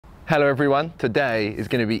Hello everyone, today is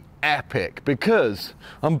going to be epic because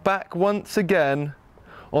I'm back once again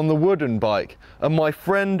on the wooden bike and my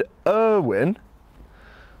friend Erwin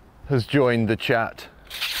has joined the chat.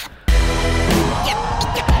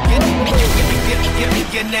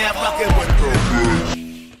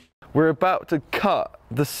 We're about to cut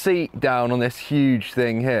the seat down on this huge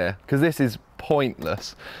thing here because this is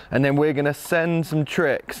pointless, and then we're going to send some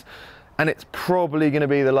tricks, and it's probably going to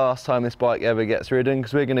be the last time this bike ever gets ridden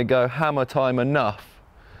because we're going to go hammer time enough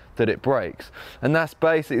that it breaks. And that's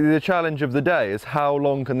basically the challenge of the day, is how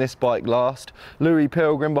long can this bike last. Louis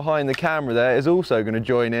Pilgrim behind the camera there is also going to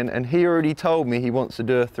join in, and he already told me he wants to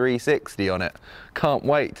do a 360 on it. Can't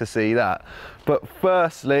wait to see that. But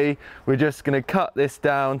firstly, we're just going to cut this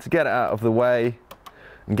down to get it out of the way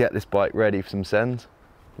and get this bike ready for some sends.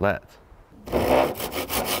 Let's.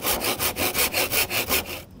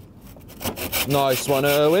 Nice one,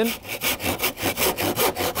 Erwin.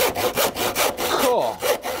 Oh,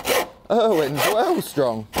 Erwin's well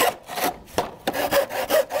strong.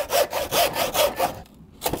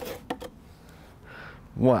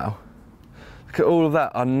 Wow. Look at all of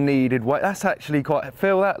that unneeded weight. That's actually quite,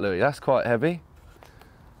 feel that, Louis? That's quite heavy,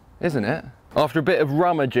 isn't it? After a bit of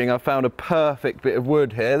rummaging, I found a perfect bit of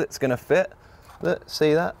wood here that's going to fit. Look,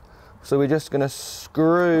 see that? So we're just going to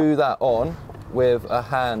screw that on with a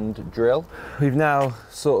hand drill. We've now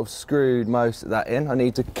sort of screwed most of that in. I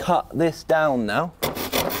need to cut this down now.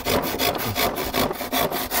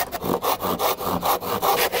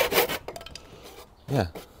 Yeah,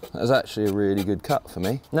 that was actually a really good cut for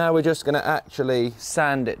me. Now we're just going to actually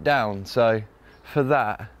sand it down. So for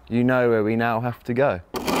that, you know where we now have to go.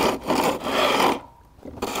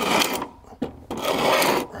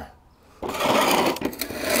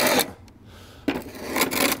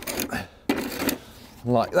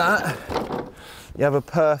 Like that, you have a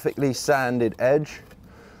perfectly sanded edge,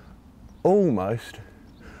 almost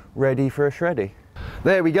ready for a shreddy.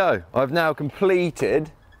 There we go. I've now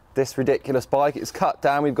completed this ridiculous bike. It's cut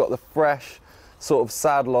down. We've got the fresh sort of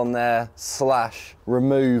saddle on there slash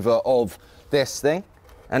remover of this thing,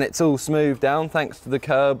 and it's all smoothed down thanks to the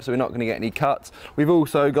curb, so we're not going to get any cuts. We've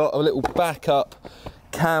also got a little backup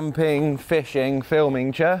camping, fishing,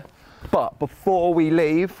 filming chair. But before we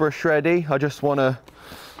leave for a shreddy, I just want to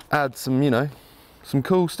add some, you know, some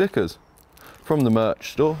cool stickers from the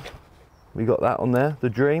merch store. We got that on there, the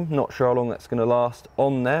Dream. Not sure how long that's going to last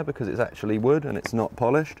on there because it's actually wood and it's not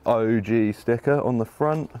polished. OG sticker on the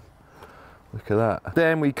front. Look at that.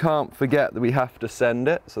 Then we can't forget that we have to send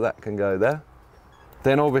it, so that can go there.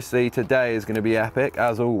 Then obviously today is going to be epic,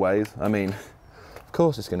 as always. I mean, of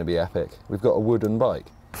course it's going to be epic. We've got a wooden bike.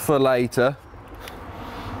 For later,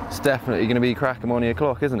 it's definitely going to be crack 'em on your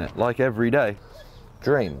clock, isn't it? Like every day.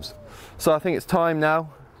 Dreams. So I think it's time now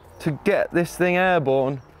to get this thing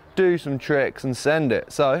airborne, do some tricks and send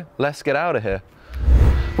it. So let's get out of here.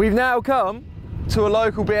 We've now come to a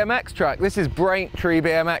local BMX track. This is Braintree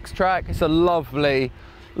BMX track. It's a lovely,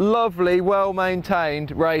 lovely, well-maintained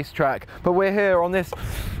racetrack. But we're here on this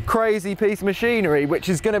crazy piece of machinery, which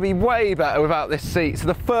is going to be way better without this seat. So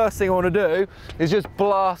the first thing I want to do is just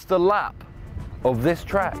blast a lap of this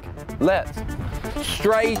track. Let's.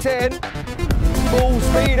 Straight in, full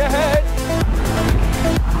speed ahead.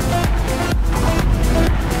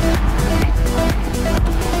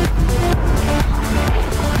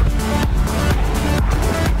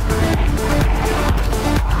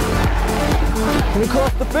 And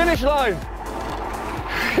across the finish line.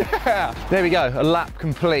 Yeah. There we go, a lap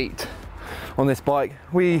complete on this bike.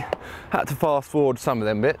 We had to fast forward some of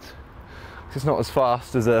them bits. It's not as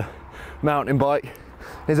fast as a mountain bike.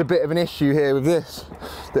 There's a bit of an issue here with this,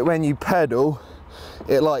 that when you pedal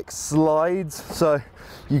it like slides, so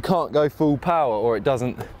you can't go full power or it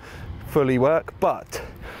doesn't fully work. But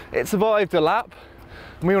it survived a lap,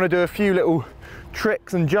 and we want to do a few little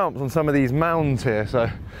tricks and jumps on some of these mounds here, so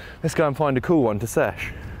let's go and find a cool one to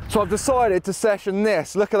sesh. So I've decided to session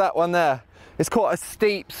this. Look at that one there. It's quite a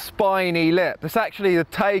steep spiny lip. It's actually the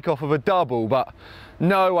takeoff of a double, but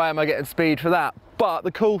no way am I getting speed for that. But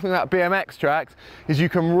the cool thing about BMX tracks is you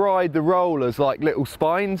can ride the rollers like little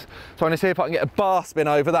spines. So I'm going to see if I can get a bar spin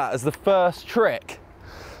over that as the first trick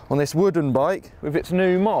on this wooden bike with its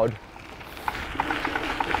new mod.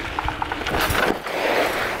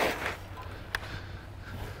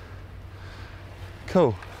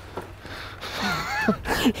 Cool.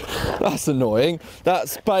 That's annoying.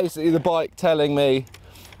 That's basically the bike telling me,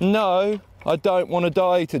 no, I don't want to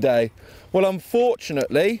die today. Well,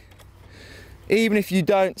 unfortunately, even if you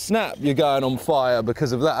don't snap, you're going on fire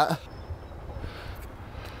because of that.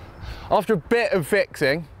 After a bit of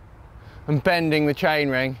fixing and bending the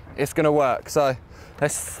chainring, it's going to work. So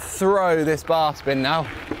Let's throw this bar spin now.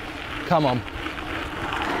 Come on.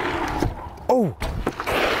 Oh!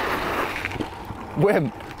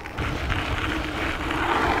 Wimp.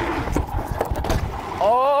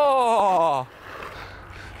 Oh!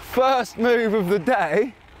 First move of the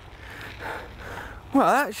day. Well,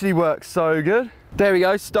 that actually works so good. There we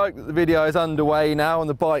go, stoked that the video is underway now and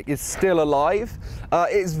the bike is still alive.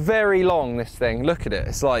 It's very long, this thing. Look at it.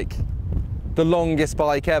 It's like the longest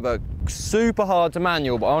bike ever. Super hard to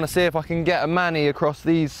manual, but I want to see if I can get a mani across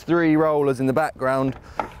these 3 rollers in the background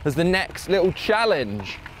as the next little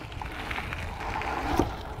challenge.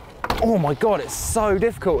 Oh my God, it's so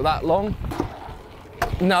difficult that long.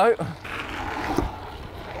 No.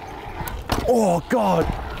 Oh God.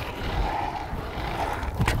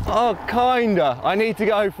 Oh, kinda. I need to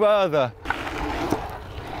go further.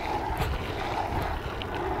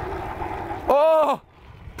 Oh!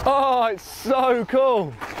 Oh, it's so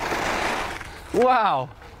cool. Wow.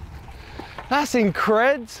 That's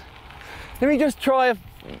incredible. Let me just try, I'm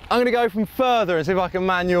gonna go from further and see if I can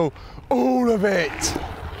manual all of it.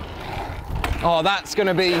 Oh, that's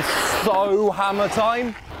gonna be so hammer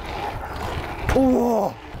time.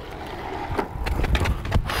 Oh.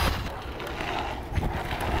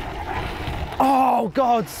 Oh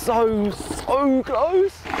God, so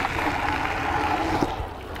close.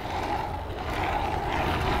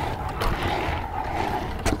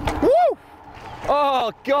 Woo!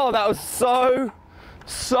 Oh God, that was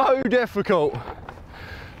so difficult.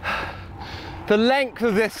 The length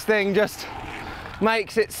of this thing just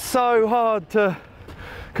makes it so hard to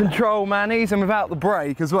control manis, and without the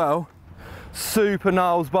brake as well. Super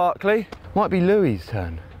Niles Barkley. Might be Louis'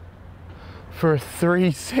 turn for a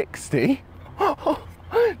 360.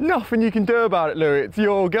 Nothing you can do about it, Louis, it's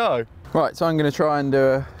your go. Right, so I'm going to try and do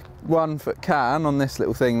a 1 foot can on this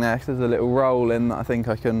little thing there, 'cause there's a little roll in that I think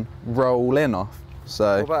I can roll in off.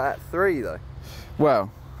 So what about at 3 though?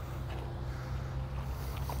 Well,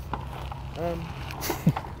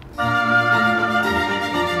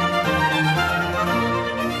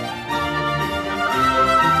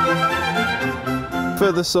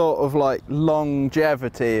 for the sort of like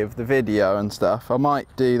longevity of the video and stuff, I might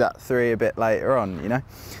do that 3 a bit later on, you know,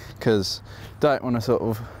 because don't want to sort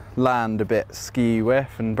of land a bit ski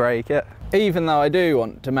whiff and break it. Even though I do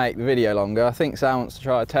want to make the video longer, I think Sam wants to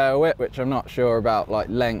try a tail whip, which I'm not sure about like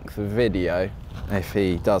length of video if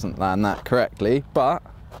he doesn't land that correctly, but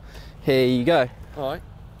here you go. All right,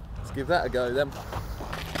 let's give that a go then.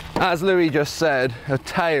 As Louis just said, a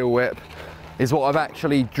tail whip is what I've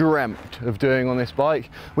actually dreamt of doing on this bike.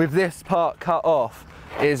 With this part cut off,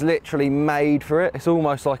 it is literally made for it. It's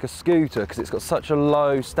almost like a scooter because it's got such a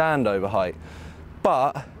low standover height.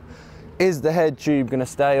 But is the head tube going to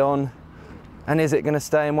stay on, and is it going to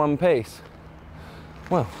stay in one piece?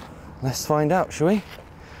 Well, let's find out, shall we?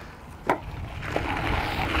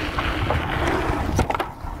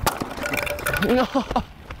 No!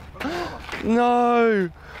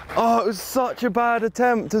 No! Oh, it was such a bad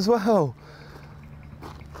attempt as well.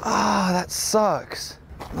 Ah, that sucks.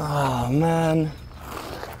 Oh man.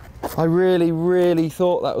 I really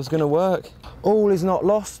thought that was gonna work. All is not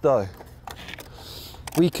lost though.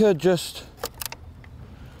 We could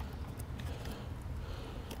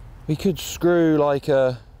screw like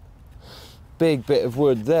a big bit of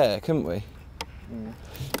wood there, couldn't we? Mm.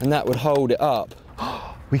 And that would hold it up.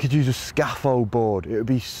 We could use a scaffold board. It would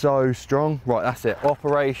be so strong. Right, that's it.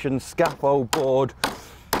 Operation scaffold board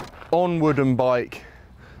on wooden bike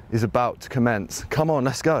is about to commence. Come on,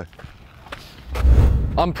 let's go.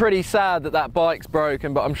 I'm pretty sad that that bike's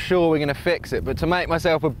broken, but I'm sure we're gonna fix it. But to make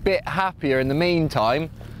myself a bit happier in the meantime,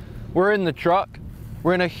 we're in the truck,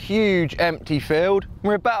 we're in a huge empty field, and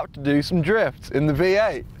we're about to do some drifts in the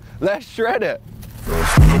V8. Let's shred it.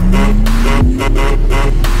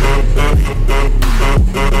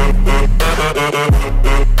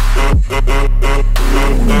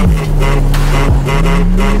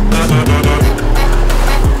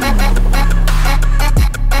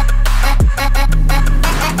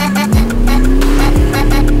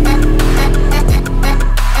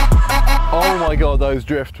 Oh my God, those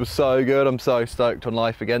drifts were so good. I'm so stoked on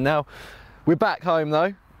life again. Now, we're back home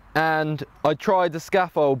though, and I tried the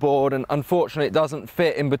scaffold board and unfortunately it doesn't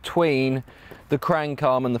fit in between the crank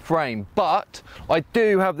arm and the frame, but I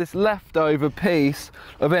do have this leftover piece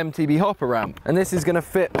of MTB hopper ramp, and this is going to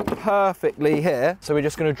fit perfectly here. So we're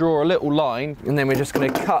just going to draw a little line, and then we're just going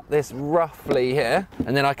to cut this roughly here,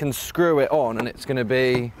 and then I can screw it on, and it's going to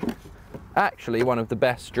be actually one of the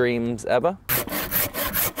best dreams ever.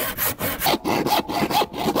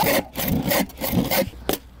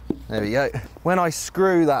 There we go. When I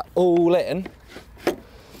screw that all in,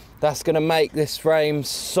 That's gonna make this frame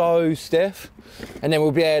so stiff, and then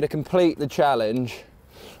we'll be able to complete the challenge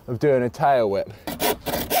of doing a tail whip.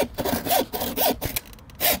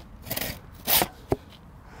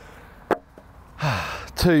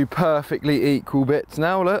 Two perfectly equal bits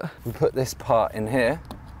now, look. We'll put this part in here.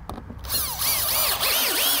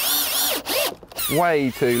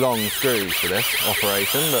 Way too long screws for this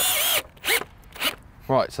operation, but...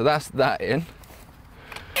 Right, so that's that in.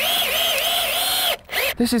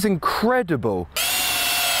 This is incredible.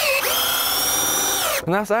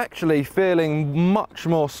 And that's actually feeling much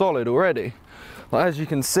more solid already. Like, as you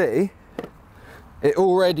can see, it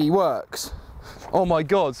already works. Oh my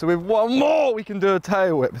God, so with one more we can do a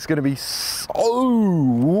tail whip. It's gonna be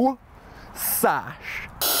so sash.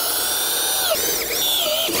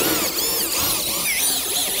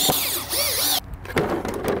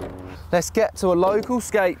 Let's get to a local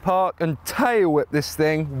skate park and tail whip this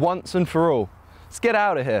thing once and for all. Let's get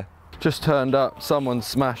out of here. Just turned up, someone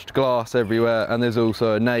smashed glass everywhere, and there's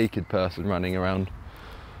also a naked person running around.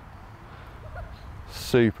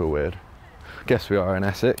 Super weird. Guess we are in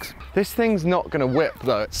Essex. This thing's not gonna whip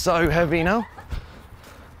though, it's so heavy now.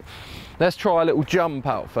 Let's try a little jump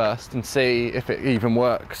out first and see if it even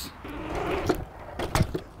works.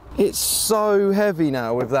 It's so heavy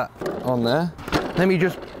now with that on there. Let me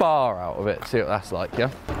just bar out of it, see what that's like,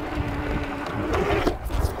 yeah?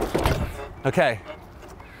 Okay,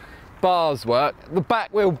 bars work. The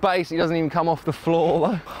back wheel basically doesn't even come off the floor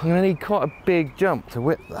though. I'm gonna need quite a big jump to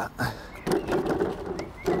whip that.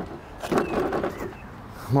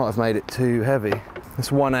 Might have made it too heavy. Let's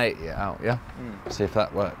 180 it out, yeah? See if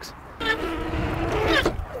that works.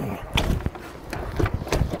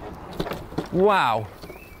 Wow.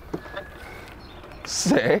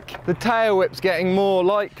 Sick. The tail whip's getting more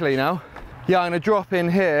likely now. Yeah, I'm gonna drop in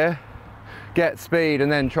here, get speed, and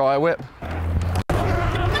then try a whip.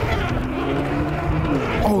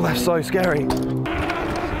 Oh, that's so scary.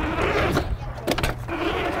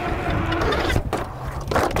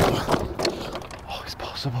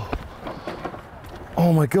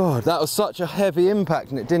 Oh my God, that was such a heavy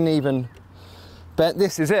impact and it didn't even bend.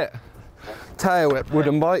 This is it. Tail whip,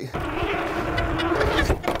 wooden bike.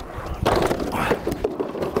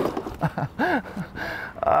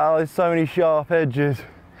 Oh, there's so many sharp edges.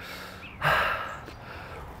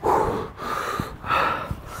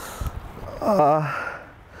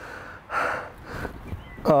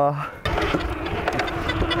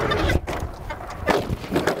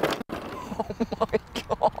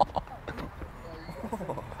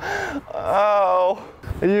 Oh,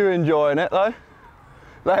 are you enjoying it though?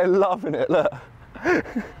 They're loving it, look.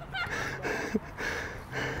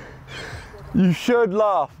 You should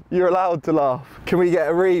laugh, you're allowed to laugh. Can we get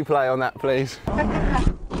a replay on that, please?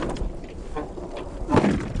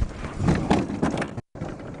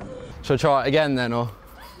 Shall I try it again then, or?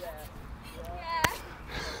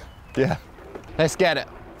 Yeah. Let's get it,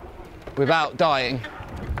 without dying.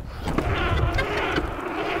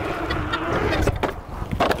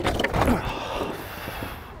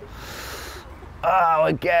 Oh,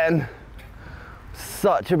 again.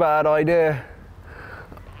 Such a bad idea.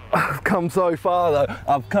 I've come so far though.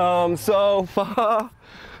 I've come so far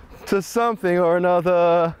to something or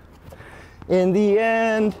another. In the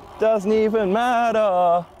end, doesn't even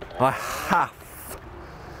matter. I have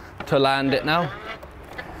to land it now.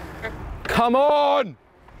 Come on!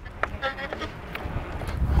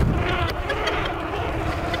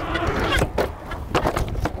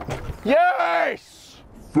 Yes!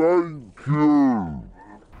 Thank you.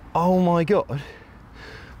 Oh my God.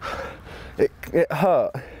 It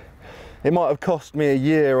hurt. It might have cost me a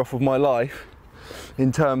year off of my life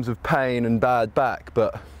in terms of pain and bad back,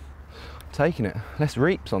 but I'm taking it. Less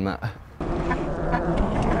reaps on that.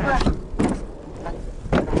 Yes.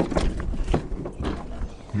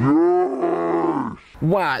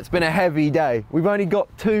 Wow, it's been a heavy day. We've only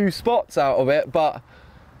got 2 spots out of it, but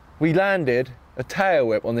we landed a tail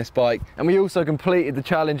whip on this bike, and we also completed the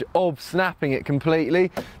challenge of snapping it completely.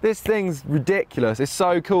 This thing's ridiculous. It's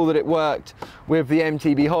so cool that it worked with the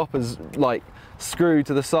MTB hoppers like screwed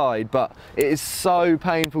to the side, but it is so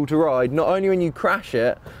painful to ride, not only when you crash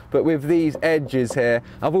it, but with these edges here.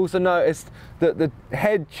 I've also noticed that the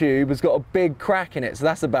head tube has got a big crack in it, so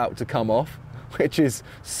that's about to come off, which is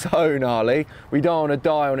so gnarly. We don't want to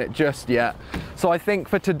die on it just yet. So I think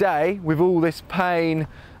for today, with all this pain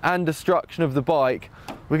and destruction of the bike,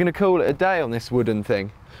 we're going to call it a day on this wooden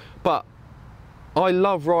thing. But I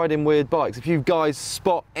love riding weird bikes. If you guys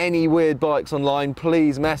spot any weird bikes online,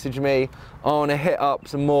 please message me. I want to hit up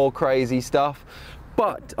some more crazy stuff.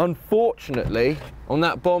 But unfortunately, on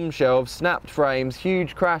that bombshell of snapped frames,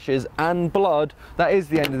 huge crashes and blood, that is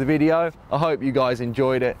the end of the video. I hope you guys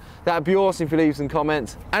enjoyed it. That'd be awesome if you leave some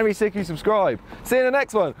comments and be sick if you subscribe. See you in the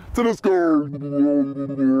next one. To the sky.